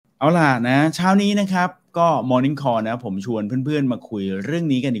เอาล่ะนะเช้านี้นะครับก็ Morning Call นะผมชวนเพื่อนๆมาคุยเรื่อง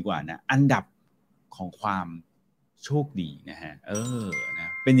นี้กันดีกว่านะอันดับของความโชคดีนะฮะนะ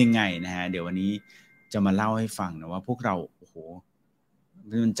เป็นยังไงนะฮะเดี๋ยววันนี้จะมาเล่าให้ฟังนะว่าพวกเราโอ้โห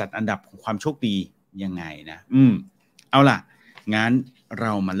มันจัดอันดับของความโชคดียังไงนะเอาล่ะงั้นเร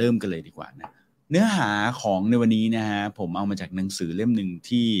ามาเริ่มกันเลยดีกว่านะเนื้อหาของในวันนี้นะฮะผมเอามาจากหนังสือเล่มหนึ่ง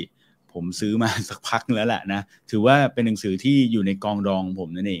ที่ผมซื้อมาสักพักแล้วแหละนะถือว่าเป็นหนังสือที่อยู่ในกองดองผม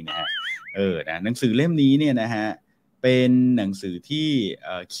นั่นเองนะฮะนะหนังสือเล่มนี้เนี่ยนะฮะเป็นหนังสือที่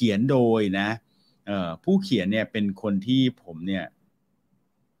เขียนโดยนะผู้เขียนเนี่ยเป็นคนที่ผมเนี่ย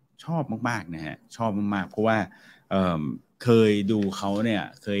ชอบมากๆนะฮะชอบมากๆเพราะว่าเคยดูเขาเนี่ย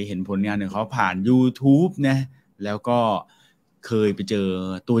เคยเห็นผลงานของเขาผ่าน YouTube นะแล้วก็เคยไปเจอ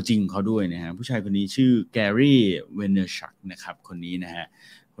ตัวจริงเขาด้วยนะฮะผู้ชายคนนี้ชื่อแกรี่เวเนอร์ชักนะครับคนนี้นะฮะ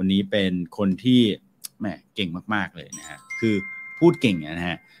คนนี้เป็นคนที่แหมเก่งมากๆเลยนะฮะคือพูดเก่งนะ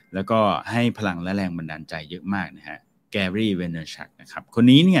ฮะแล้วก็ให้พลังและแรงบันดาลใจเยอะมากนะฮะแกรี่เวเนอร์ชักนะครับคน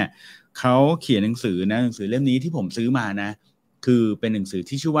นี้เนี่ยเขาเขียนหนังสือนะหนังสือเล่มนี้ที่ผมซื้อมานะคือเป็นหนังสือ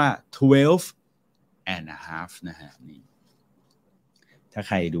ที่ชื่อว่า 12 and a half นะฮะนี่ถ้าใ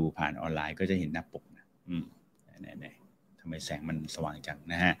ครดูผ่านออนไลน์ก็จะเห็นหน้าปกนะไหนทำไมแสงมันสว่างจัง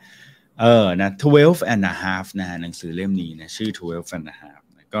นะฮะนะ 12 and a half นะฮะหนังสือเล่มนี้นะชื่อ 12 and a half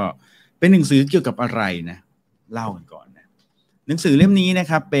นะก็เป็นหนังสือเกี่ยวกับอะไรนะเล่ากันก่อนนะหนังสือเล่มนี้นะ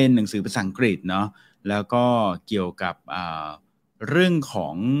ครับเป็นหนังสือภาษาอังกฤษเนาะแล้วก็เกี่ยวกับเรื่องขอ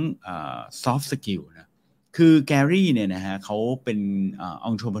งsoft skill นะคือแกรี่เนี่ยนะฮะเขาเป็น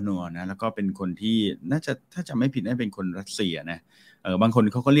entrepreneur นะแล้วก็เป็นคนที่น่าจะถ้าจำไม่ผิดน่าเป็นคนรัสเซียนะบางคน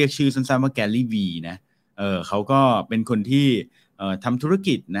เขาก็เรียกชื่อสั้นๆว่าแกรี่วีนะเขาก็เป็นคนที่ทำธุร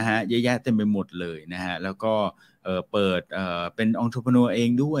กิจนะฮะเยอะแยะเต็มไปหมดเลยนะฮะแล้วก็เปิดเป็น entrepreneur เอง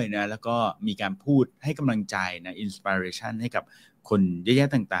ด้วยนะแล้วก็มีการพูดให้กำลังใจนะ inspiration ให้กับคนเยอะแยะ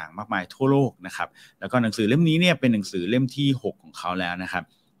ต่างๆมากมายทั่วโลกนะครับแล้วก็หนังสือเล่มนี้เนี่ยเป็นหนังสือเล่มที่6ของเขาแล้วนะครับ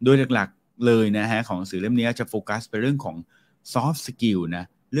โดยหลักๆเลยนะฮะของหนังสือเล่มนี้จะโฟกัสไปเรื่องของ soft skill นะ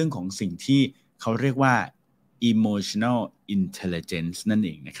เรื่องของสิ่งที่เขาเรียกว่า emotional intelligence นั่นเอ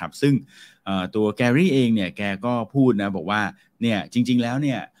งนะครับซึ่งตัวแกรี่เองเนี่ยแกก็พูดนะบอกว่าเนี่ยจริงๆแล้วเ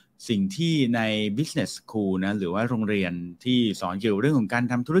นี่ยสิ่งที่ใน business school นะหรือว่าโรงเรียนที่สอนเกี่ยวกับเรื่องของการ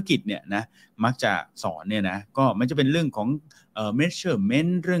ทำธุรกิจเนี่ยนะมักจะสอนเนี่ยนะก็มันจะเป็นเรื่องของ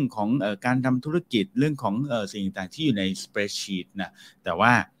measurement เรื่องของการทำธุรกิจเรื่องของสิ่งต่างๆที่อยู่ใน spreadsheet นะแต่ว่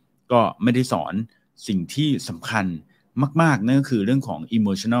าก็ไม่ได้สอนสิ่งที่สำคัญมากๆนั่นก็คือเรื่องของ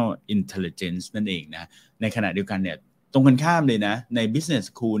emotional intelligence นั่นเองนะในขณะเดียวกันเนี่ยตรงกันข้ามเลยนะใน business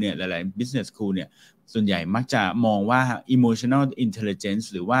school เนี่ยหลายๆ business school เนี่ยส่วนใหญ่มักจะมองว่า emotional intelligence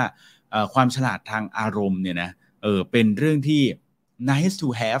หรือว่าความฉลาดทางอารมณ์เนี่ยนะเป็นเรื่องที่ nice to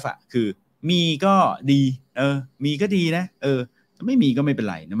have อ่ะคือมีก็ดีมีก็ดีนะไม่มีก็ไม่เป็น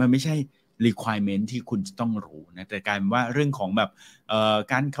ไรนะมันไม่ใช่ requirement ที่คุณจะต้องรู้นะแต่กลายเป็นว่าเรื่องของแบบ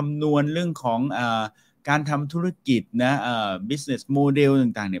การคำนวณเรื่องของการทำธุรกิจนะbusiness model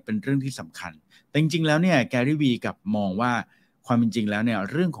ต่างๆเนี่ยเป็นเรื่องที่สำคัญแต่จริงๆแล้วเนี่ยแกรี่วีกับมองว่าความเป็นจริงแล้วเนี่ย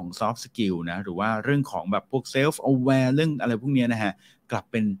เรื่องของ soft skill นะหรือว่าเรื่องของแบบพวก self aware เรื่องอะไรพวกนี้นะฮะกลับ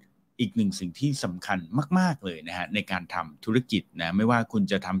เป็นอีกหนึ่งสิ่งที่สำคัญมากๆเลยนะฮะในการทำธุรกิจนะไม่ว่าคุณ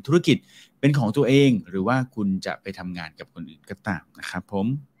จะทำธุรกิจเป็นของตัวเองหรือว่าคุณจะไปทำงานกับคนอื่นก็ตามนะครับผม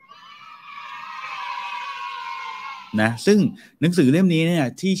นะซึ่งหนังสือเล่มนี้เนี่ย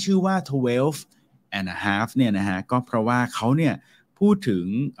ที่ชื่อว่า 12 and a half เนี่ยนะฮะก็เพราะว่าเขาเนี่ยพูดถึง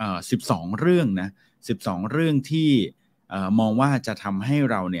12เรื่องนะ12เรื่องที่มองว่าจะทำให้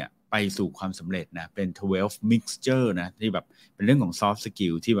เราเนี่ยไปสู่ความสำเร็จนะเป็น 12 mixture นะที่แบบเป็นเรื่องของ soft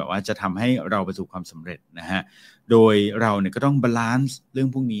skill ที่แบบว่าจะทำให้เราไปสู่ความสำเร็จนะฮะโดยเราเนี่ยก็ต้อง balance เรื่อง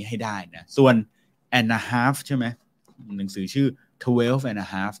พวกนี้ให้ได้นะส่วน and a half ใช่ไหมหนังสือชื่อ 12 and a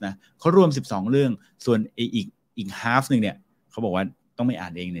half นะเขารวม12เรื่องส่วนอีก half นึงเนี่ยเขาบอกว่าต้องไม่อ่า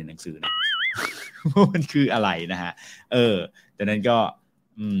นเองในหนังสือนะว่ามันคืออะไรนะฮะแต่นั้นก็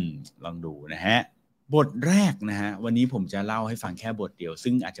ลองดูนะฮะบทแรกนะฮะวันนี้ผมจะเล่าให้ฟังแค่บทเดียว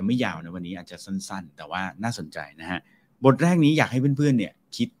ซึ่งอาจจะไม่ยาวนะวันนี้อาจจะสั้นๆแต่ว่าน่าสนใจนะฮะบทแรกนี้อยากให้เพื่อนๆเนี่ย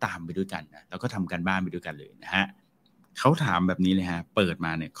คิดตามไปด้วยกันนะแล้วก็ทำการบ้านไปด้วยกันเลยนะฮะเขาถามแบบนี้เลยฮะเปิดม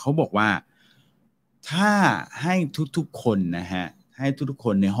าเนี่ยเขาบอกว่าถ้าให้ทุกๆคนนะฮะให้ทุกๆค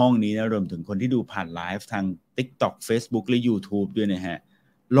นในห้องนี้นะรวมถึงคนที่ดูผ่านไลฟ์ทาง TikTok Facebook และ YouTube ด้วยนะฮะ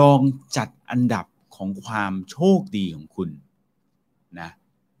ลองจัดอันดับของความโชคดีของคุณนะ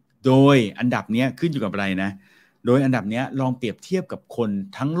โดยอันดับนี้ขึ้นอยู่กับอะไรนะโดยอันดับนี้ลองเปรียบเทียบกับคน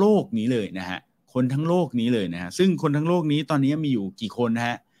ทั้งโลกนี้เลยนะฮะคนทั้งโลกนี้เลยนะฮะซึ่งคนทั้งโลกนี้ตอนนี้มีอยู่กี่คนนะฮ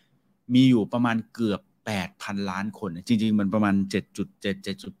ะมีอยู่ประมาณเกือบ 8,000 ล้านคนจริงๆมันประมาณ 7.7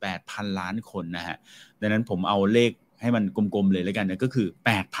 7.8 พันล้านคนนะฮะดังนั้นผมเอาเลข ให้มันกลมๆเลยแล้วกันนะก็คือ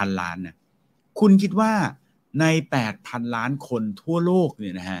 8,000 ล้านนะคุณคิดว่าใน 8,000 ล้านคนทั่วโลกเ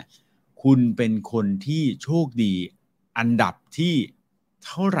นี่ยนะฮะคุณเป็นคนที่โชคดีอันดับที่เ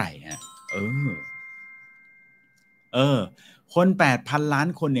ท่าไหร่ฮะคน 8,000 ล้าน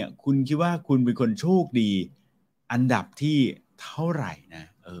คนเนี่ยคุณคิดว่าคุณเป็นคนโชคดีอันดับที่เท่าไหร่นะ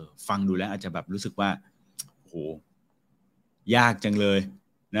ฟังดูแล้วอาจจะแบบรู้สึกว่าโหยากจังเลย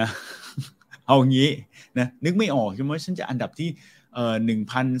นะเอางี้นะนึกไม่ออกใช่ไหมว่าฉันจะอันดับที่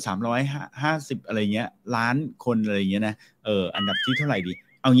1,350อะไรเงี้ยล้านคนอะไรเงี้ยนะอันดับที่เท่าไหร่ดี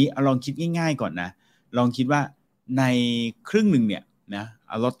เอางี้เอาลองคิดง่ายๆก่อนนะลองคิดว่าในครึ่งหนึ่งเนี่ยนะเ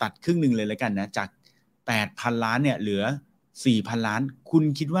อาเราตัดครึ่งหนึ่งเลยแล้วกันนะจาก 8,000 ล้านเนี่ยเหลือ 4,000 ล้านคุณ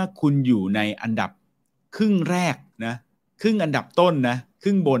คิดว่าคุณอยู่ในอันดับครึ่งแรกนะครึ่งอันดับต้นนะค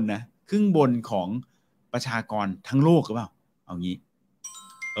รึ่งบนนะครึ่งบนของประชากรทั้งโลกหรือเปล่าเอางี้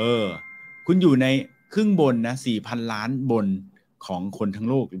คุณอยู่ในครึ่งบนนะ 4,000 ล้านบนของคนทั้ง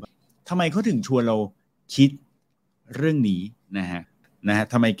โลกหรือเปล่าทำไมเขาถึงชวนเราคิดเรื่องนี้นะฮะ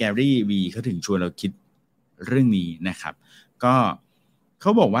ทำไมแกรี่วีเขาถึงชวนเราคิดเรื่องนี้นะครับก็เข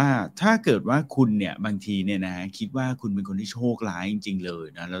าบอกว่าถ้าเกิดว่าคุณเนี่ยบางทีเนี่ยนะคิดว่าคุณเป็นคนที่โชคร้ายจริงๆเลย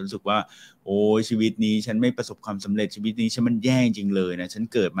นะแล้วรู้สึกว่าโอ้ชีวิตนี้ฉันไม่ประสบความสำเร็จชีวิตนี้ฉันมันแย่จริงเลยนะฉัน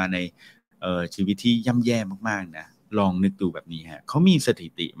เกิดมาในชีวิตที่ย่ำแย่มากๆนะลองนึกดูแบบนี้ฮะเขามีสถิ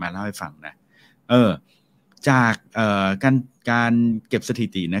ติมาเล่าให้ฟังนะจากการเก็บสถิ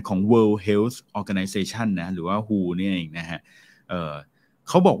ตินะของ World Health Organization นะหรือว่า WHO นี่เองนะฮะเ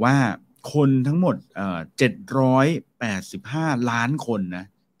ขาบอกว่าคนทั้งหมด785 ล้านคนนะ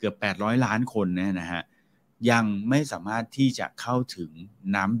เกือบ800 ล้านคนนะฮะยังไม่สามารถที่จะเข้าถึง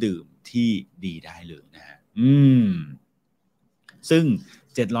น้ำดื่มที่ดีได้เลยนะฮะซึ่ง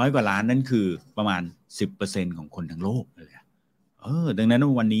700 กว่าล้านนั่นคือประมาณ 10% ของคนทั้งโลกเลยดังนั้น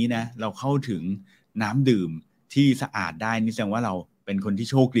วันนี้นะเราเข้าถึงน้ำดื่มที่สะอาดได้นี่แสดงว่าเราเป็นคนที่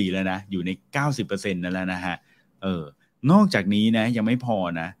โชคดีแล้วนะอยู่ใน 90% นั่นแล้วนะฮะนอกจากนี้นะยังไม่พอ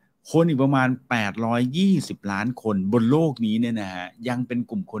นะคนอีกประมาณ820 ล้านคนบนโลกนี้เนี่ยนะฮะยังเป็น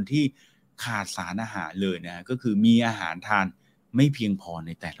กลุ่มคนที่ขาดสารอาหารเลยนะก็คือมีอาหารทานไม่เพียงพอใน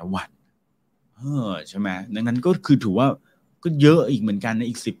แต่ละวันใช่ไหมดังนั้นก็คือถือว่าก็เยอะอีกเหมือนกันนะ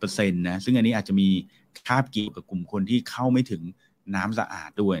อีก 10% นะซึ่งอันนี้อาจจะมีคาบเกี่ยวกับกลุ่มคนที่เข้าไม่ถึงน้ำสะอาด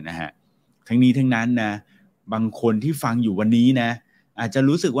ด้วยนะฮะทั้งนี้ทั้งนั้นนะบางคนที่ฟังอยู่วันนี้นะอาจจะ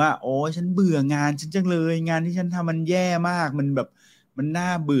รู้สึกว่าโอ้ฉันเบื่องานฉันจังเลยงานที่ฉันทำมันแย่มากมันแบบมันน่า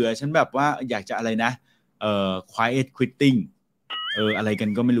เบื่อฉันแบบว่าอยากจะอะไรนะquiet quitting อะไรกัน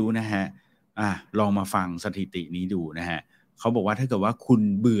ก็ไม่รู้นะฮะลองมาฟังสถิตินี้ดูนะฮะเขาบอกว่าถ้าเกิดว่าคุณ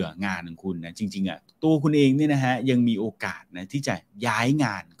เบื่องานของคุณนะจริงๆตัวคุณเองเนี่ยนะฮะยังมีโอกาสนะที่จะย้ายง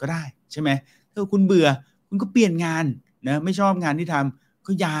านก็ได้ใช่ไหมถ้าคุณเบื่อคุณก็เปลี่ยนงานนะไม่ชอบงานที่ทำ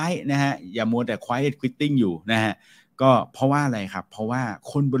ก็ย้ายนะฮะอย่ามัวแต่ quiet quitting อยู่นะฮะก็เพราะว่าอะไรครับเพราะว่า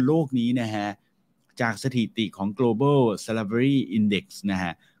คนบนโลกนี้นะฮะจากสถิติของ global salary index นะฮ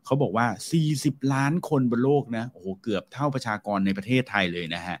ะเขาบอกว่า40 ล้านคนบนโลกนะโอ้โหเกือบเท่าประชากรในประเทศไทยเลย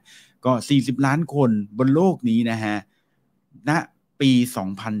นะฮะก็40 ล้านคนบนโลกนี้นะฮะณปี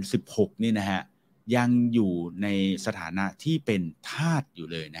 2016 นี่นะฮะยังอยู่ในสถานะที่เป็นทาสอยู่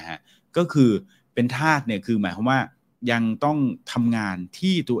เลยนะฮะก็คือเป็นทาสเนี่ยคือหมายความว่ายังต้องทำงาน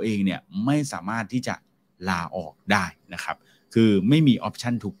ที่ตัวเองเนี่ยไม่สามารถที่จะลาออกได้นะครับคือไม่มีออปชั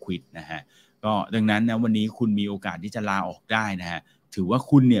นทูควิตนะฮะก็ดังนั้นนะวันนี้คุณมีโอกาสที่จะลาออกได้นะฮะถือว่า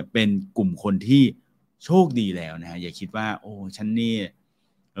คุณเนี่ยเป็นกลุ่มคนที่โชคดีแล้วนะฮะอย่าคิดว่าโอ้ฉันนี่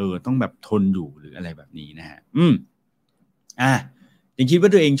ต้องแบบทนอยู่หรืออะไรแบบนี้นะฮะยังคิดว่า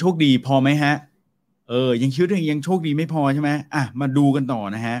ตัวเองโชคดีพอไหมฮะยังคิดว่าตัวเองยังโชคดีไม่พอใช่ไหมมาดูกันต่อ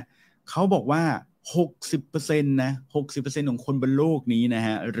นะฮะเขาบอกว่า 60% นะ 60% ของคนบนโลกนี้นะฮ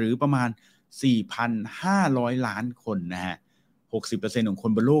ะหรือประมาณ 4,500 ล้านคนนะฮะ 60% ของค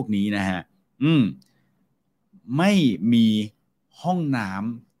นบนโลกนี้นะฮะไม่มีห้องน้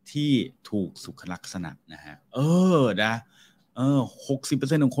ำที่ถูกสุขลักษณะนะฮะนะ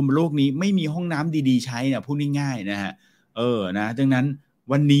60% ของคนบนโลกนี้ไม่มีห้องน้ำดีๆใช้เนี่ยพูดง่ายๆนะฮะนะดังนั้น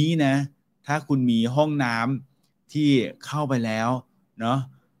วันนี้นะถ้าคุณมีห้องน้ำที่เข้าไปแล้วเนาะ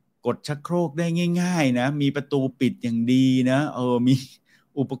กดชักโครกได้ง่ายๆนะมีประตูปิดอย่างดีนะมี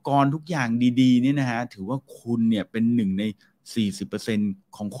อุปกรณ์ทุกอย่างดีๆเนี่ยนะฮะถือว่าคุณเนี่ยเป็นหนึ่งใน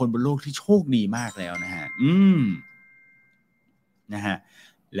 40% ของคนบนโลกที่โชคดีมากแล้วนะฮะนะฮะ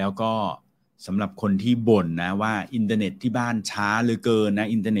แล้วก็สำหรับคนที่บ่นนะว่าอินเทอร์เน็ตที่บ้านช้าเหลือเกินนะ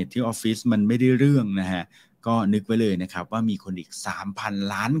อินเทอร์เน็ตที่ออฟฟิศมันไม่ได้เรื่องนะฮะก็นึกไว้เลยนะครับว่ามีคนอีก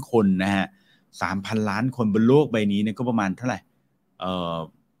 3,000 ล้านคนนะฮะ 3,000 ล้านคนบนโลกใบนี้เนี่ยก็ประมาณเท่าไหร่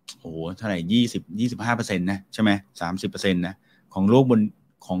เท่าไหร่25%นะใช่ไหม 30% นะของโลก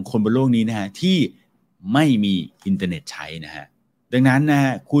ของคนบนโลกนี้นะฮะที่ ไม่มีอินเทอร์เน็ตใช้นะฮะดังนั้นนะฮ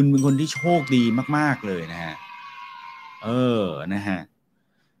ะคุณเป็นคนที่โชคดีมากๆเลยนะฮะนะฮะ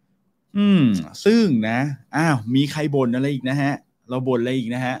ซึ่งนะมีใครบ่นอะไรอีกนะฮะเราบ่นอะไรอีก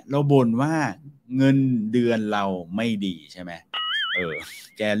นะฮะเราบ่นว่าเงินเดือนเราไม่ดีใช่ไหม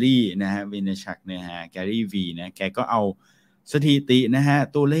แกรี่นะฮะวินชักเนี่ยฮะแกรี่วีนะแกก็เอาสถิตินะฮะ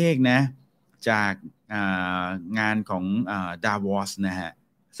ตัวเลขนะจากงานของดาวอสนะฮะ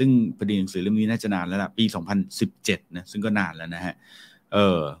ซึ่งประเด็นหนังสือเล่มนี้น่าจะนานแล้วล่ะปี2017นะซึ่งก็นานแล้วนะฮะ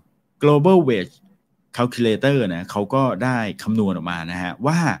global wage calculator นะเขาก็ได้คำนวณออกมานะฮะ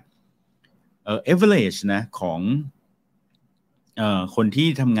ว่าaverage นะของคนที่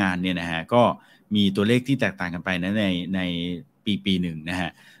ทำงานเนี่ยนะฮะก็มีตัวเลขที่แตกต่างกันไปนะในปีหนึ่งนะฮะ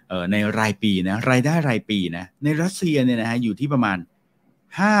ในรายปีนะรายได้รายปีนะในรัสเซียเนี่ยนะฮะอยู่ที่ประมาณ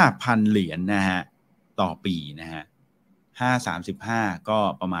 5,000 เหรียญนะฮะต่อปีนะฮะ535ก็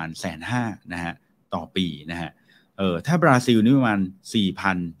ประมาณ 150,000 นะฮะต่อปีนะฮะถ้าบราซิลนี่ประมาณ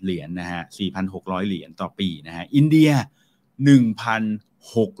 4,000 เหรียญนะฮะ 4,600 เหรียญต่อปีนะฮะอินเดีย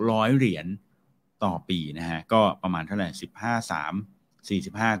 1,600 เหรียญต่อปีนะฮะก็ประมาณเท่าไหร่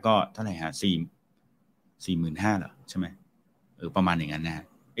45 ก็เท่าไหร่ฮะ45,000เหรอใช่ไหมประมาณอย่างนั้นนะฮะ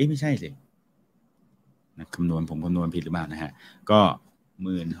ไม่ใช่สินะผมคำนวณผิดหรือเปล่านะฮะก็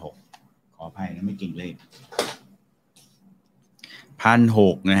 16,000 ขออภัยนะไม่เก่งเลข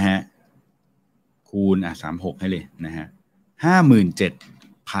 1,600 นะฮะคูณ36ให้เลยนะฮะ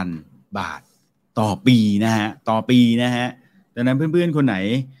 57,000 บาทต่อปีนะฮะต่อปีนะฮะดังนั้นเพื่อนๆคนไหน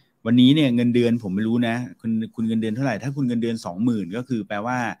วันนี้เนี่ยเงินเดือนผมไม่รู้นะคุณเงินเดือนเท่าไหร่ถ้าคุณเงินเดือน 20,000 ก็คือแปล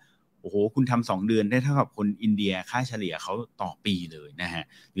ว่าโอ้โหคุณทำ2เดือนได้เท่ากับคนอินเดียค่าเฉลี่ยเขาต่อปีเลยนะฮะ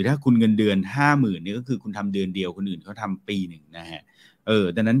หรือถ้าคุณเงินเดือน 50,000 นี่ก็คือคุณทำเดือนเดียวคนอื่นเขาทำปีหนึ่งนะฮะ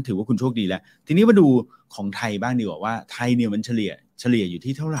ดังนั้นถือว่าคุณโชคดีแล้วทีนี้มาดูของไทยบ้างดีกว่าว่าไทยเนี่ยมันเฉลี่ยอยู่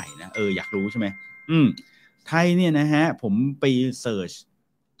ที่เท่าไหร่นะอยากรู้ใช่ไหมไทยเนี่ยนะฮะผมไปเสิร์ช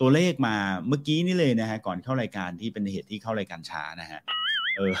ตัวเลขมาเมื่อกี้นี่เลยนะฮะก่อนเข้ารายการที่เป็นเหตุที่เข้ารายการช้านะฮะ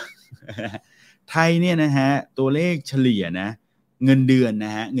ไทยเนี่ยนะฮะตัวเลขเฉลี่ยนะเงินเดือนน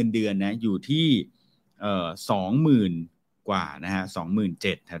ะฮะเงินเดือนนะอยู่ที่20,000 กว่านะฮะ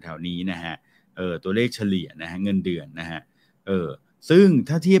 27,000 แถวๆนี้นะฮะตัวเลขเฉลี่ยนะฮะเงินเดือนนะฮะซึ่ง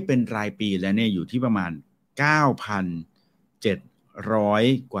ถ้าเทียบเป็นรายปีแล้วเนี่ยอยู่ที่ประมาณ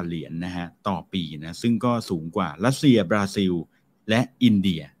 9,700 กว่าเหรียญนะฮะต่อปีนะซึ่งก็สูงกว่ารัสเซียบราซิลและอินเ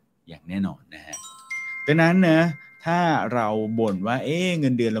ดียอย่างแน่นอนนะฮะดังนั้นนะถ้าเราบ่นว่าเงิ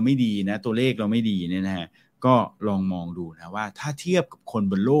นเดือนเราไม่ดีนะตัวเลขเราไม่ดีเนี่ยนะฮะก็ลองมองดูนะว่าถ้าเทียบกับคน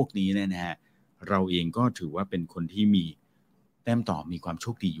บนโลกนี้เนี่ยนะฮะเราเองก็ถือว่าเป็นคนที่มีแต้มต่อมีความโช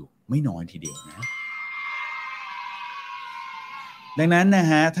คดีอยู่ไม่น้อยทีเดียวนะดังนั้นนะ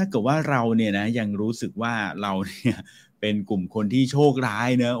ฮะถ้าเกิดว่าเราเนี่ยนะยังรู้สึกว่าเราเนี่ยเป็นกลุ่มคนที่โชคร้าย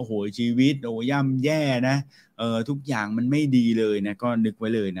เนอะโอ้โหชีวิตย่ำแย่นะทุกอย่างมันไม่ดีเลยนะก็นึกไว้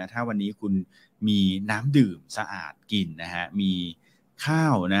เลยนะถ้าวันนี้คุณมีน้ำดื่มสะอาดกินนะฮะมีข้า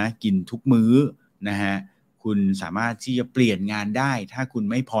วนะกินทุกมื้อนะฮะคุณสามารถที่จะเปลี่ยนงานได้ถ้าคุณ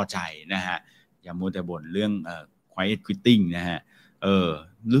ไม่พอใจนะฮะอย่ามัวแต่บ่นเรื่องquiet quitting นะฮะ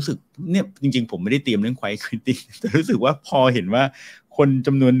รู้สึกเนี่ยจริงๆผมไม่ได้เตรียมเรื่อง quiet quitting แต่รู้สึกว่าพอเห็นว่าคนจ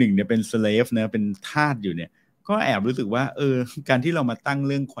ำนวนหนึ่งเนี่ยเป็น slave นะเป็นทาสอยู่เนี่ยก็แอบรู้สึกว่าการที่เรามาตั้งเ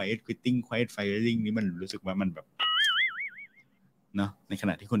รื่อง quiet quitting quiet firing นี่มันรู้สึกว่ามันแบบเนาะในข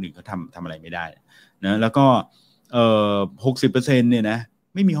ณะที่คนอื่นเขาทำอะไรไม่ได้นะแล้วก็60% เนี่ยนะ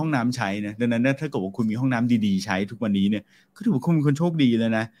ไม่มีห้องน้ำใช้นะดังนั้นถ้าเกิดว่าคุณมีห้องน้ำดีๆใช้ทุกวันนี้เนี่ยก็ถือว่าคุณเป็นคนโชคดีแล้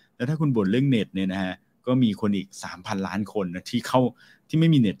วนะแล้วถ้าคุณบ่นเรื่องเน็ตเนี่ยนะฮะก็มีคนอีก 3,000 ล้านคนนะที่ไม่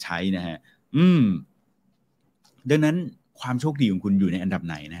มีเน็ตใช้นะฮะดังนั้นความโชคดีของคุณอยู่ในอันดับ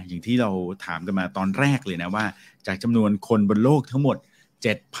ไหนนะอย่างที่เราถามกันมาตอนแรกเลยนะว่าจากจำนวนคนบนโลกทั้งหมด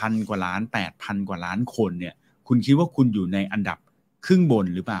 7,000 กว่าล้าน 8,000 กว่าล้านคนเนี่ยคุณคิดว่าคุณอยู่ในอันดับครึ่งบน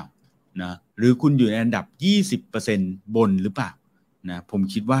หรือเปล่านะหรือคุณอยู่ในอันดับ 20% บนหรือเปล่านะผม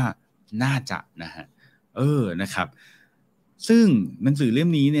คิดว่าน่าจะนะฮะนะครับซึ่งหนังสือเล่ม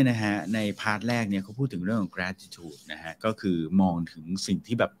นี้เนี่ยนะฮะในพาร์ทแรกเนี่ยเขาพูดถึงเรื่องของ gratitude นะฮะก็คือมองถึงสิ่ง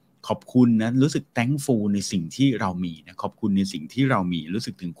ที่แบบขอบคุณนะรู้สึก thankful ในสิ่งที่เรามีนะขอบคุณในสิ่งที่เรามีรู้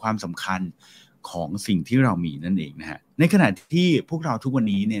สึกถึงความสำคัญของสิ่งที่เรามีนั่นเองนะฮะในขณะที่พวกเราทุกวัน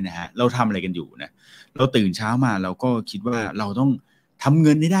นี้เนี่ยนะฮะเราทำอะไรกันอยู่นะเราตื่นเช้ามาเราก็คิดว่าเราต้องทำเ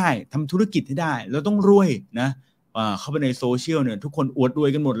งินให้ได้ทำธุรกิจให้ได้เราต้องรวยนะเข้าไปในโซเชียลเนี่ยทุกคนอวดรวย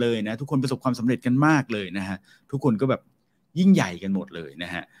กันหมดเลยนะทุกคนประสบความสำเร็จกันมากเลยนะฮะทุกคนก็แบบยิ่งใหญ่กันหมดเลยน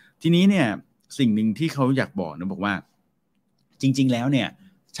ะฮะทีนี้เนี่ยสิ่งหนึ่งที่เขาอยากบอกนะบอกว่าจริงๆแล้วเนี่ย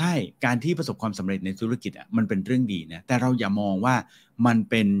ใช่การที่ประสบความสำเร็จในธุรกิจมันเป็นเรื่องดีนะแต่เราอย่ามองว่ามัน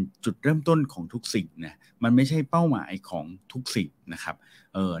เป็นจุดเริ่มต้นของทุกสิ่งนะมันไม่ใช่เป้าหมายของทุกสิ่งนะครับ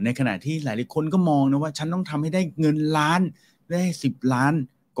ในขณะที่หลายๆคนก็มองนะว่าฉันต้องทำให้ได้เงินล้านได้10 ล้าน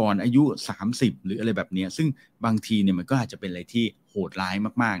ก่อนอายุ30หรืออะไรแบบนี้ซึ่งบางทีเนี่ยมันก็อาจจะเป็นอะไรที่โหดร้าย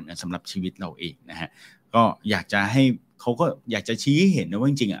มากๆนะสำหรับชีวิตเราเองนะฮะก็อยากจะให้เขาก็อยากจะชี้ให้เห็นนะว่า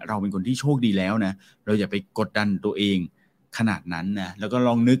จริงๆเราเป็นคนที่โชคดีแล้วนะเราอย่าไปกดดันตัวเองขนาดนั้นนะแล้วก็ล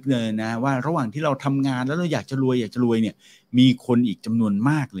องนึกเลยนะว่าระหว่างที่เราทำงานแล้วเราอยากจะรวยเนี่ยมีคนอีกจำนวน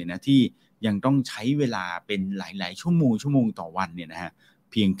มากเลยนะที่ยังต้องใช้เวลาเป็นหลายๆชั่วโมงต่อวันเนี่ยนะฮะ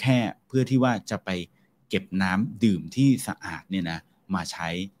เพียงแค่เพื่อที่ว่าจะไปเก็บน้ำดื่มที่สะอาดเนี่ยนะมาใช้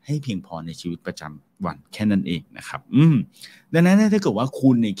ให้เพียงพอในชีวิตประจำวันแค่นั้นเองนะครับดังนั้นถ้าเกิดว่า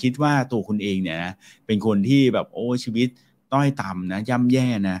คุณเนี่ยคิดว่าตัวคุณเองเนี่ยนะเป็นคนที่แบบโอ้ชีวิตต้อยต่ำนะย่ำแย่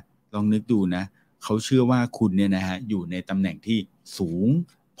นะลองนึกดูนะเขาเชื่อว่าคุณเนี่ยนะฮะอยู่ในตำแหน่งที่สูง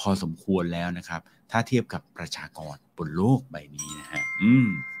พอสมควรแล้วนะครับถ้าเทียบกับประชากรบนโลกใบนี้นะฮะ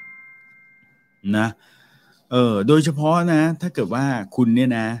นะโดยเฉพาะนะถ้าเกิดว่าคุณเนี่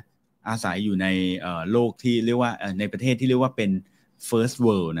ยนะอาศัยอยู่ในโลกที่เรียกว่าในประเทศที่เรียกว่าเป็น first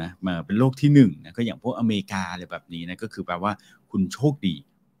world นะมาเป็นโลกที่1นะก็อย่างพวกอเมริกาอะไรแบบนี้นะก็คือแปลว่าคุณโชคดี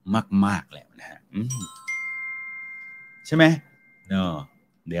มากๆแล้วนะฮะใช่ไหมเ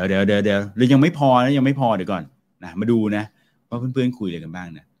ดี๋ยวหรือยังไม่พอนะยังไม่พอเดี๋ยวก่อนนะมาดูนะว่าเพื่อนๆคุยอะไรกันบ้าง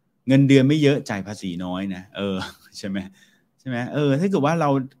นะเงินเดือนไม่เยอะจ่ายภาษีน้อยนะใช่ไหมถ้าเกิดว่า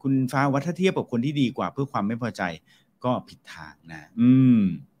คุณฟ้าวัดถ้าเทียบกับคนที่ดีกว่าเพื่อความไม่พอใจก็ผิดทางนะ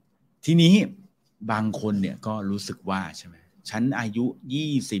ทีนี้บางคนเนี่ยก็รู้สึกว่าใช่ไหมฉันอายุ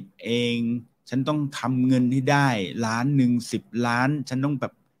20เองฉันต้องทำเงินให้ได้ล้านหนึ่ง10 ล้านฉันต้องแบ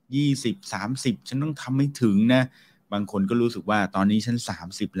บ20-30ฉันต้องทำให้ถึงนะบางคนก็รู้สึกว่าตอนนี้ฉัน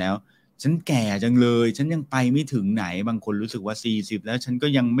30แล้วฉันแก่จังเลยฉันยังไปไม่ถึงไหนบางคนรู้สึกว่า40แล้วฉันก็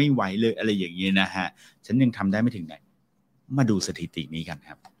ยังไม่ไหวเลยอะไรอย่างเงี้ยนะฮะฉันยังทำได้ไม่ถึงไหนมาดูสถิตินี้กันค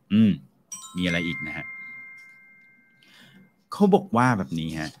รับมีอะไรอีกนะฮะเขาบอกว่าแบบนี้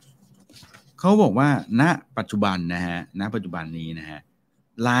ฮะเขาบอกว่าณปัจจุบันนะฮะณปัจจุบันนี้นะฮะ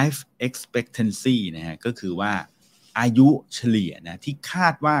life expectancy นะฮะก็คือว่าอายุเฉลี่ยนะที่คา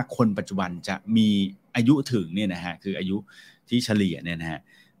ดว่าคนปัจจุบันจะมีอายุถึงเนี่ยนะฮะคืออายุที่เฉลี่ยเนี่ยนะฮะ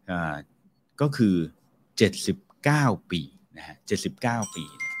ก็คือ79 ปีนะฮะ79 ปี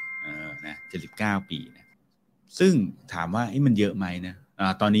นะ79 ปีนะซึ่งถามว่ามันเยอะไหมนะ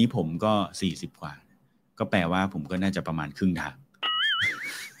ตอนนี้ผมก็40 กว่าก็แปลว่าผมก็น่าจะประมาณครึ่งทาง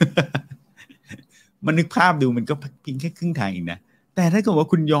มันนึกภาพดูมันก็เพียงแค่ครึ่งทางเองนะแต่ถ้าเกิดว่า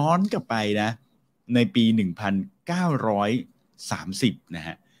คุณย้อนกลับไปนะในปี1930นะฮ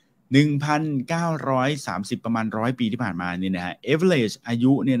ะ1930ประมาณ100 ปีที่ผ่านมาเนี่ยนะฮะ average อา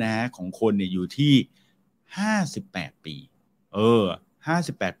ยุเนี่ยนะฮะของคนเนี่ยอยู่ที่58 ปี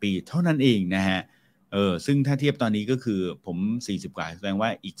58 ปีเท่านั้นเองนะฮะซึ่งถ้าเทียบตอนนี้ก็คือผม40 กว่าแสดงว่า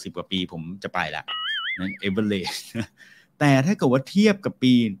อีก10 กว่าปีผมจะไปละนั่น average แต่ถ้าเกิดว่าเทียบกับ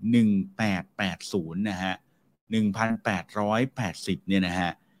ปี1880นะฮะ1880เนี่ยนะฮ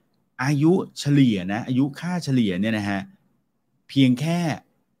ะอายุเฉลี่ยนะอายุค่าเฉลี่ยเนี่ยนะฮะเพียงแค่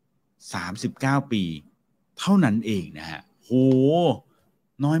39 ปีเท่านั้นเองนะฮะโห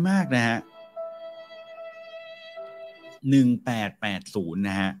น้อยมากนะฮะ1880น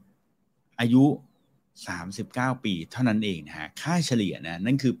ะฮะอายุ39 ปีเท่านั้นเองนะฮะค่าเฉลี่ยนะ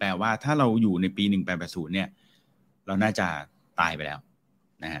นั่นคือแปลว่าถ้าเราอยู่ในปี1880เนี่ยเราน่าจะตายไปแล้ว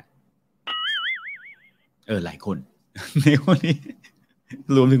นะฮะหลายคนในห้องนี้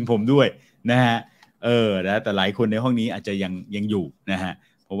รวมถึงผมด้วยนะฮะนะแต่หลายคนในห้องนี้อาจจะยังอยู่นะฮะ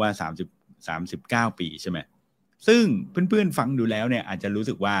เพราะว่า39 ปีใช่ไหมซึ่งเพื่อนๆฟังดูแล้วเนี่ยอาจจะรู้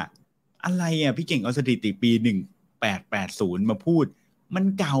สึกว่าอะไรพี่เก่งเอาสถิติปี1880มาพูดมัน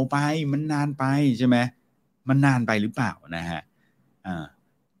เก่าไปมันนานไปใช่ไหมมันนานไปหรือเปล่านะฮะ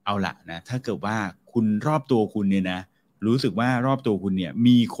เอาล่ะนะถ้าเกิดว่าคุณรอบตัวคุณเนี่ยนะรู้สึกว่ารอบตัวคุณเนี่ย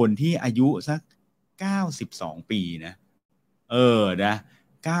มีคนที่อายุสัก92 ปีนะนะ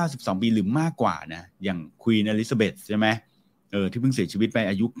92 ปีหรือมากกว่านะอย่างควีนอลิซาเบธใช่ไหมที่เพิ่งเสียชีวิตไป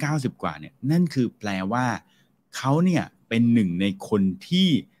อายุ90 กว่าเนี่ยนั่นคือแปลว่าเขาเนี่ยเป็นหนึ่งในคนที่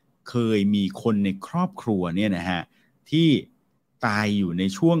เคยมีคนในครอบครัวเนี่ยนะฮะที่ตายอยู่ใน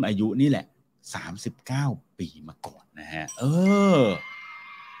ช่วงอายุนี่แหละ39 ปีมาก่อนนะฮะ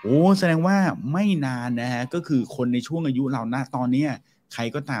โอ้แสดงว่าไม่นานนะฮะก็คือคนในช่วงอายุเราณตอนนี้ใคร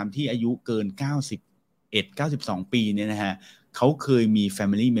ก็ตามที่อายุเกิน92 ปีเนี่ยนะฮะเขาเคยมี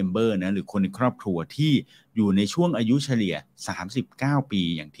family member นะหรือคนในครอบครัวที่อยู่ในช่วงอายุเฉลี่ย39 ปี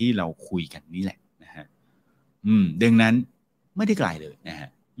อย่างที่เราคุยกันนี่แหละนะฮะดังนั้นไม่ได้ไกลเลยนะฮะ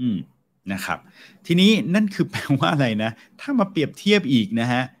นะครับทีนี้นั่นคือแปลว่าอะไรนะถ้ามาเปรียบเทียบอีกนะ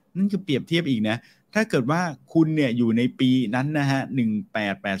ฮะนั่นคือเปรียบเทียบอีกนะถ้าเกิดว่าคุณเนี่ยอยู่ในปีนั้นนะฮะ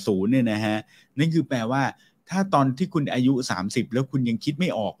1880เนี่ยนะฮะนั่นคือแปลว่าถ้าตอนที่คุณอายุ30แล้วคุณยังคิดไม่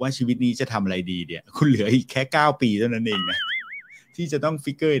ออกว่าชีวิตนี้จะทำอะไรดีเนี่ยคุณเหลืออีกแค่9 ปีเท่านั้นเองนะที่จะต้อง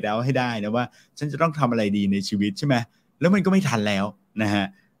ฟิกเกอร์เอาให้ได้นะว่าฉันจะต้องทำอะไรดีในชีวิตใช่ไหมแล้วมันก็ไม่ทันแล้วนะฮะ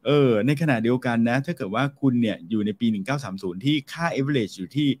ในขณะเดียวกันนะถ้าเกิดว่าคุณเนี่ยอยู่ในปี1930ที่ค่า average อยู่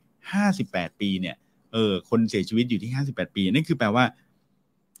ที่58 ปีเนี่ยคนเสียชีวิตอยู่ที่58 ปีนั่นคือแปลว่า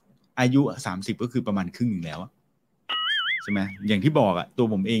อายุ30ก็คือประมาณครึ่งหนึ่งแล้วใช่ไหมอย่างที่บอกอะตัว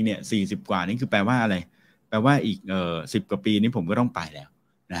ผมเองเนี่ย40กว่านี่คือแปลว่าอะไรแปลว่าอีก10 กว่าปีนี้ผมก็ต้องไปแล้ว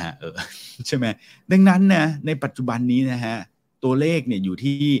นะฮะใช่ไหมดังนั้นนะในปัจจุบันนี้นะฮะตัวเลขเนี่ยอยู่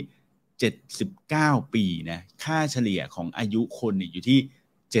ที่79 ปีนะค่าเฉลี่ยของอายุคนเนี่ยอยู่ที่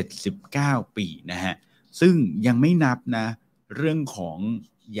79 ปีนะฮะซึ่งยังไม่นับนะเรื่องของ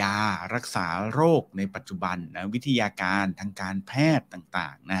ยารักษาโรคในปัจจุบันนะวิทยาการทางการแพทย์ต่า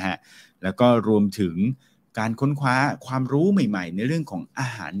งๆนะฮะแล้วก็รวมถึงการค้นคว้าความรู้ใหม่ๆในเรื่องของอา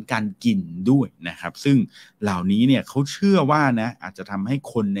หารการกินด้วยนะครับซึ่งเหล่านี้เนี่ยเขาเชื่อว่านะอาจจะทำให้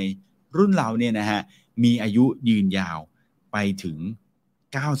คนในรุ่นเราเนี่ยนะฮะมีอายุยืนยาวไปถึง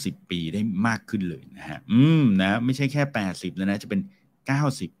90 ปีได้มากขึ้นเลยนะฮะนะไม่ใช่แค่80แล้วนะจะเป็น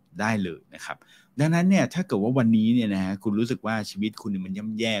90ได้เลยนะครับดังนั้นเนี่ยถ้าเกิดว่าวันนี้เนี่ยนะฮะคุณรู้สึกว่าชีวิตคุณมันย่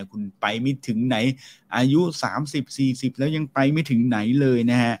ำแย่คุณไปไม่ถึงไหนอายุ30-40แล้วยังไปไม่ถึงไหนเลย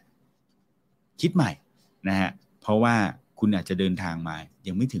นะฮะคิดใหม่นะฮะเพราะว่าคุณอาจจะเดินทางมา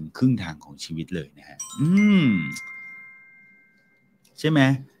ยังไม่ถึงครึ่งทางของชีวิตเลยนะฮะใช่ไหม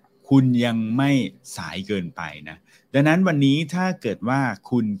คุณยังไม่สายเกินไปนะดังนั้นวันนี้ถ้าเกิดว่า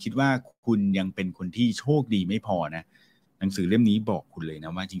คุณคิดว่าคุณยังเป็นคนที่โชคดีไม่พอนะหนังสือเล่มนี้บอกคุณเลยน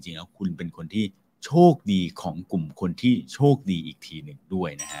ะว่าจริงๆแล้วคุณเป็นคนที่โชคดีของกลุ่มคนที่โชคดีอีกทีหนึ่งด้วย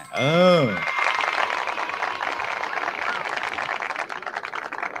นะฮะ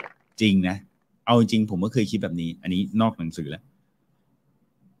จริงนะเอาจริงผมก็เคยคิดแบบนี้อันนี้นอกหนังสือแล้ว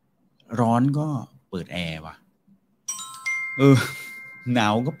ร้อนก็เปิดแอร์ว่ะหนา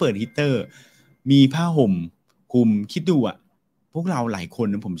วก็เปิดฮีตเตอร์มีผ้าห่มคลุมคิดดูอ่ะพวกเราหลายคน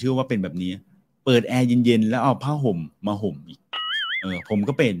นะผมเชื่อว่าเป็นแบบนี้เปิดแอร์เย็นๆแล้วเอาผ้าห่มมาห่มอีกผม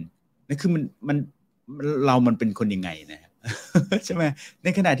ก็เป็นนั่นคือมันมันเป็นคนยังไงนะใช่ไหมใน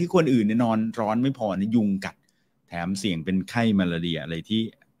ขณะที่คนอื่นเนี่ยนอนร้อนไม่พอนะยุงกัดแถมเสี่ยงเป็นไข้มาลาเรียอะไรที่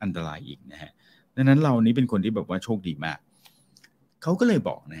อันตรายอีกนะฮะดังนั้นเรานี้เป็นคนที่แบบว่าโชคดีมากเขาก็เลยบ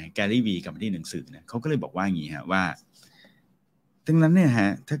อกนะแกรี่วีกับที่หนังสือนะเขาก็เลยบอกว่าอย่างนี้ฮะว่าดังนั้นเนี่ยฮะ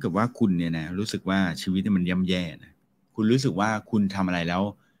ถ้าเกิดว่าคุณเนี่ยนะรู้สึกว่าชีวิตมันย่ำแย่นะคุณรู้สึกว่าคุณทำอะไรแล้ว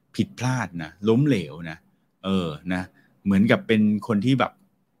ผิดพลาดนะล้มเหลวนะนะเหมือนกับเป็นคนที่แบบ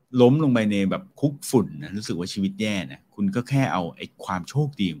ล้มลงไปในแบบคุกฝุ่นนะรู้สึกว่าชีวิตแย่นะคุณก็แค่เอาไอ้ความโชค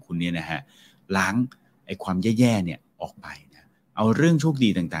ดีของคุณเนี่ยนะฮะล้างไอ้ความแย่ๆเนี่ยออกไปนะเอาเรื่องโชคดี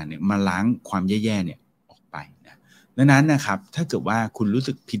ต่างๆเนี่ยมาล้างความแย่ๆเนี่ยออกไปนะดังนั้นนะครับถ้าเกิดว่าคุณรู้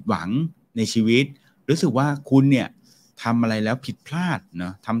สึกผิดหวังในชีวิตรู้สึกว่าคุณเนี่ยทำอะไรแล้วผิดพลาดเนา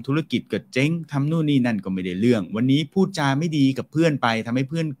ะทำธุรกิจเกิดเจ๊งทำนู่นนี่นั่นก็ไม่ได้เรื่องวันนี้พูดจาไม่ดีกับเพื่อนไปทำให้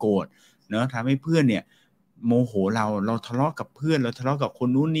เพื่อนโกรธเนาะทำให้เพื่อนเนี่ยโมโหเราทะเลาะกับเพื่อนเราทะเลาะกับคน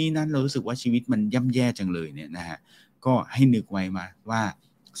นู้นนี้นั่นเรารู้สึกว่าชีวิตมันย่ำแย่จังเลยเนี่ยนะฮะก็ให้นึกไว้มาว่า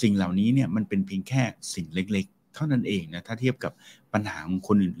สิ่งเหล่านี้เนี่ยมันเป็นเพียงแค่สิ่งเล็กๆเท่านั้นเองนะถ้าเทียบกับปัญหาของค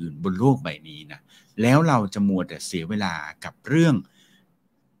นอื่นๆบนโลกใบนี้นะแล้วเราจะมัวแต่เสียเวลากับเรื่อง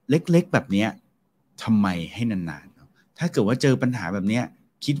เล็กๆแบบนี้ทำไมให้นานๆถ้าเกิดว่าเจอปัญหาแบบนี้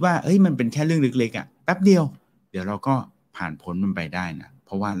คิดว่ามันเป็นแค่เรื่องเล็กๆอ่ะแป๊บเดียวเดี๋ยวเราก็ผ่านพ้นมันไปได้นะเพ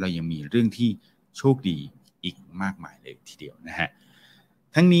ราะว่าเรายังมีเรื่องที่โชคดีอีกมากมายเลยทีเดียวนะฮะ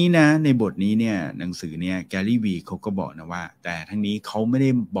ทั้งนี้นะในบทนี้เนี่ยหนังสือเนี่ยแกรี่วีเขาก็บอกนะว่าแต่ทั้งนี้เขาไม่ได้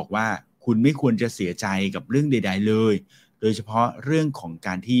บอกว่าคุณไม่ควรจะเสียใจกับเรื่องใดๆเลยโดยเฉพาะเรื่องของก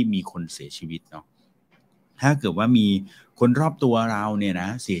ารที่มีคนเสียชีวิตเนาะถ้าเกิดว่ามีคนรอบตัวเราเนี่ยนะ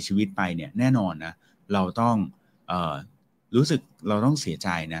เสียชีวิตไปเนี่ยแน่นอนนะเราต้องรู้สึกเราต้องเสียใจ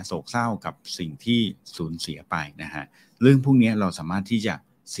นะโศกเศร้ากับสิ่งที่สูญเสียไปนะฮะเรื่องพวกนี้เราสามารถที่จะ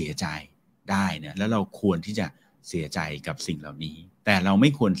เสียใจได้นะแล้วเราควรที่จะเสียใจกับสิ่งเหล่านี้แต่เราไม่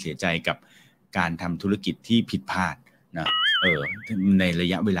ควรเสียใจกับการทำธุรกิจที่ผิดพลาดนะในระ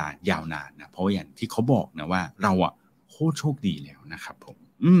ยะเวลายาวนานนะเพราะอย่างที่เขาบอกนะว่าเราอะโคตรโชคดีแล้วนะครับผม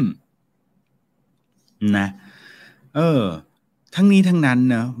นะทั้งนี้ทั้งนั้น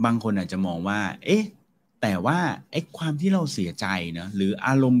นะบางคนอาจจะมองว่าแต่ว่าไอ้ความที่เราเสียใจนะหรืออ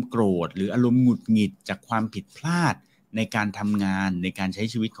ารมณ์โกรธหรืออารมณ์หงุดหงิดจากความผิดพลาดในการทำงานในการใช้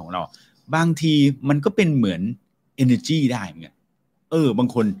ชีวิตของเราบางทีมันก็เป็นเหมือน energy ได้เหมือนกันบาง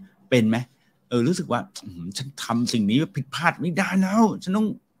คนเป็นไหมรู้สึกว่าฉันทำสิ่งนี้ผิดพลาดไม่ได้แล้วฉันต้อง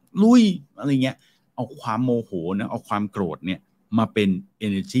ลุยอะไรเงี้ยเอาความโมโหนะเอาความโกรธเนี่ยมาเป็น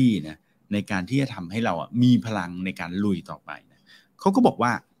energy นะในการที่จะทำให้เรามีพลังในการลุยต่อไปนะเขาก็บอกว่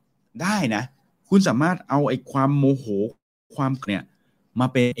าได้นะคุณสามารถเอาไอ้ความโมโหความเนี่ยมา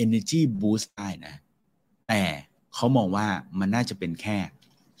เป็น energy boost ได้นะแต่เขามองว่ามันน่าจะเป็นแค่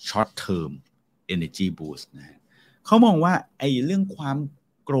short term energy boost นะเขามองว่าไอ้เรื่องความ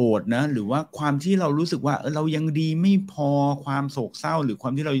โกรธนะหรือว่าความที่เรารู้สึกว่าเรายังดีไม่พอความโศกเศร้าหรือควา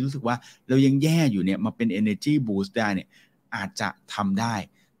มที่เรารู้สึกว่าเรายังแย่อยู่เนี่ยมาเป็น energy boost ได้เนี่ยอาจจะทำได้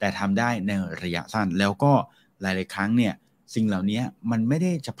แต่ทำได้ในระยะสั้นแล้วก็หลายๆครั้งเนี่ยสิ่งเหล่านี้มันไม่ไ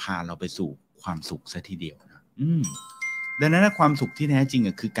ด้จะพาเราไปสู่ความสุขซะทีเดียวนะดังนั้นความสุขที่แท้จริง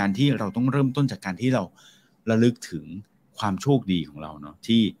คือการที่เราต้องเริ่มต้นจากการที่เราระลึกถึงความโชคดีของเราเนาะ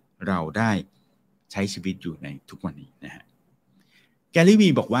ที่เราได้ใช้ชีวิตอยู่ในทุกวันนี้นะฮะแกรี่วี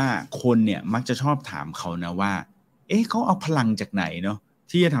บอกว่าคนเนี่ยมักจะชอบถามเขานะว่าเขาเอาพลังจากไหนเนาะ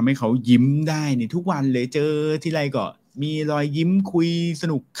ที่จะทำให้เขายิ้มได้ในทุกวันเลยเจอที่ไรก็มีรอยยิ้มคุยส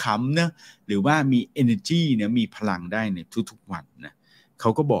นุกขำนะหรือว่ามี energy นะมีพลังได้ในทุกๆวันนะเขา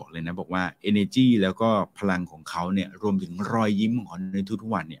ก็บอกเลยนะบอกว่า energy แล้วก็พลังของเขาเนี่ยรวมถึงรอยยิ้มของเขาในทุ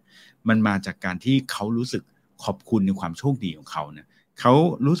กๆวันเนี่ยมันมาจากการที่เขารู้สึกขอบคุณในความโชคดีของเขานะเขา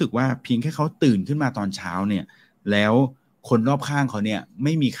รู้สึกว่าเพียงแค่เขาตื่นขึ้นมาตอนเช้าเนี่ยแล้วคนรอบข้างเขาเนี่ยไ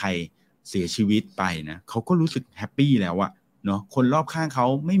ม่มีใครเสียชีวิตไปนะเขาก็รู้สึกแฮปปี้แล้วอะเนาะคนรอบข้างเขา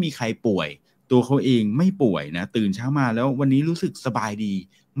ไม่มีใครป่วยตัวเขาเองไม่ป่วยนะตื่นเช้ามาแล้ววันนี้รู้สึกสบายดี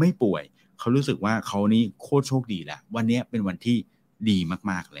ไม่ป่วยเขารู้สึกว่าเขานี่โคตรโชคดีแล้ววันนี้เป็นวันที่ดี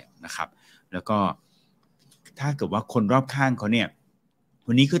มากๆแล้วนะครับแล้วก็ถ้าเกิดว่าคนรอบข้างเขาเนี่ย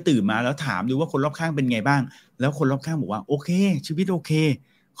วันนี้คือตื่นมาแล้วถามดูว่าคนรอบข้างเป็นไงบ้างแล้วคนรอบข้างบอกว่าโอเคชีวิตโอเค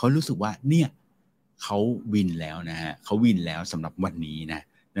เขารู้สึกว่าเนี่ยเขาวินแล้วนะฮะเขาวินแล้วสำหรับวันนี้นะ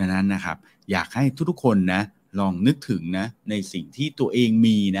ดังนั้นนะครับอยากให้ทุกๆคนนะลองนึกถึงนะในสิ่งที่ตัวเอง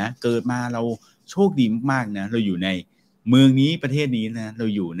มีนะเกิดมาเราโชคดีมากๆนะเราอยู่ในเมืองนี้ประเทศนี้นะเรา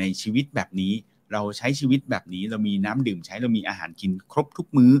อยู่ในชีวิตแบบนี้เราใช้ชีวิตแบบนี้เรามีน้ำดื่มใช้เรามีอาหารกินครบทุก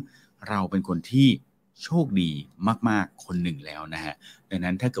มื้อเราเป็นคนที่โชคดีมากๆคนหนึ่งแล้วนะฮะดัง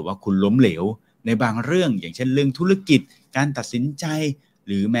นั้นถ้าเกิดว่าคุณล้มเหลวในบางเรื่องอย่างเช่นเรื่องธุรกิจการตัดสินใจห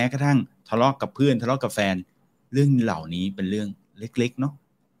รือแม้กระทั่งทะเลาะกับเพื่อนทะเลาะกับแฟนเรื่องเหล่านี้เป็นเรื่องเล็กๆเนาะ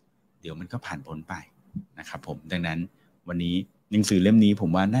เดี๋ยวมันก็ผ่านพ้นไปนะครับผมดังนั้นวันนี้หนังสือเล่มนี้ผม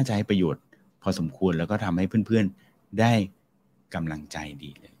ว่าน่าจะให้ประโยชน์พอสมควรแล้วก็ทำให้เพื่อนๆได้กำลังใจ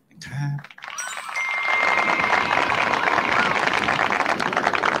ดีเลยนะครับ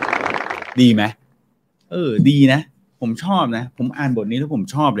ดีไหมดีนะผมชอบนะผมอ่านบทนี้แล้วผม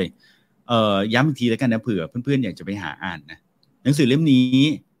ชอบเลยย้ำอีกทีแล้วกันนะเผื่อเพื่อนๆอยากจะไปหาอ่านนะหนังสือเล่มนี้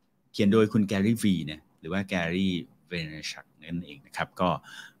เขียนโดยคุณแกรี่วีนะหรือว่าแกรี่เวเนชักนั่นเองนะครับก็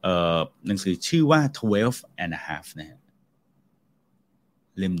หนังสือชื่อว่า 12 and a half นะฮะ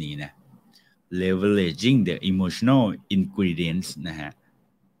เล่มนี้นะ leveraging the emotional ingredients นะฮะ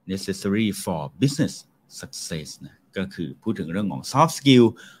necessary for business success นะก็คือพูดถึงเรื่องของ soft skill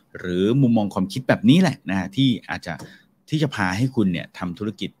หรือมุมมองความคิดแบบนี้แหละนะที่อาจจะที่จะพาให้คุณเนี่ยทำธุร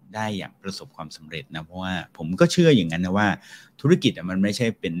กิจได้อย่างประสบความสำเร็จนะเพราะว่าผมก็เชื่ออย่างนั้นนะว่าธุรกิจมันไม่ใช่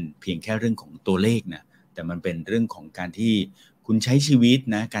เป็นเพียงแค่เรื่องของตัวเลขนะแต่มันเป็นเรื่องของการที่คุณใช้ชีวิต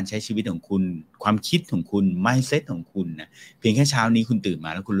นะการใช้ชีวิตของคุณความคิดของคุณ mindset ของคุณนะเพียงแค่เช้านี้คุณตื่นม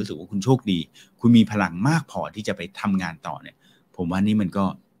าแล้วคุณรู้สึกว่าคุณโชคดีคุณมีพลังมากพอที่จะไปทำงานต่อเนี่ยผมว่านี่มันก็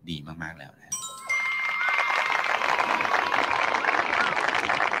ดีมากๆแล้วนะ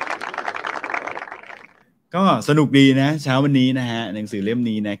ก็สนุกดีนะเช้าวันนี้นะฮะหนังสือเล่ม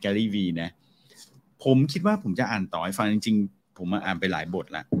นี้นะแกรี่วีนะผมคิดว่าผมจะอ่านต่อให้ฟังจริงๆผมอ่านไปหลายบท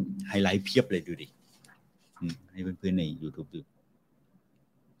แล้วไฮไลท์เพียบเลยดูดิให้เพื่อนๆใน YouTube ดู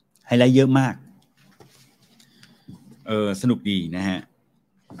ไฮไลท์เยอะมากสนุกดีนะฮะ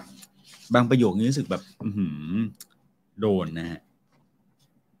บางประโยคนี้รู้สึกแบบโดนนะฮะ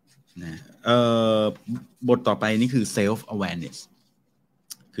นะบทต่อไปนี่คือ self awareness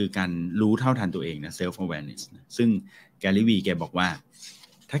คือการรู้เท่าทันตัวเองนะ self awareness นะซึ่งแกรี่วีแกบอกว่า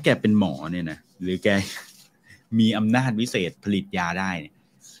ถ้าแกเป็นหมอเนี่ยนะหรือแกมีอำนาจวิเศษผลิตยาได้เนี่ย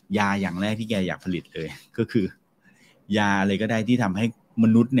ยาอย่างแรกที่แกอยากผลิตเลยก็คือยาอะไรก็ได้ที่ทำให้ม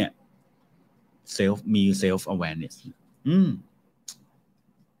นุษย์เนี่ยมี self awareness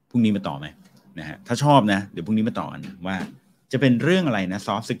พรุ่งนี้มาต่อไหมนะฮะถ้าชอบนะเดี๋ยวพรุ่งนี้มาต่อกันว่าจะเป็นเรื่องอะไรนะ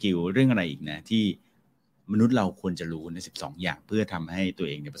soft skill เรื่องอะไรอีกนะที่มนุษย์เราควรจะรู้ใน12อย่างเพื่อทำให้ตัว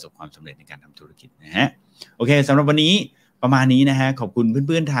เองประสบความสำเร็จในการทำธุรกิจนะฮะโอเคสำหรับวันนี้ประมาณนี้นะฮะขอบคุณเ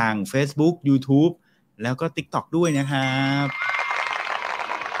พื่อนๆทาง Facebook YouTube แล้วก็ TikTok ด้วยนะครับ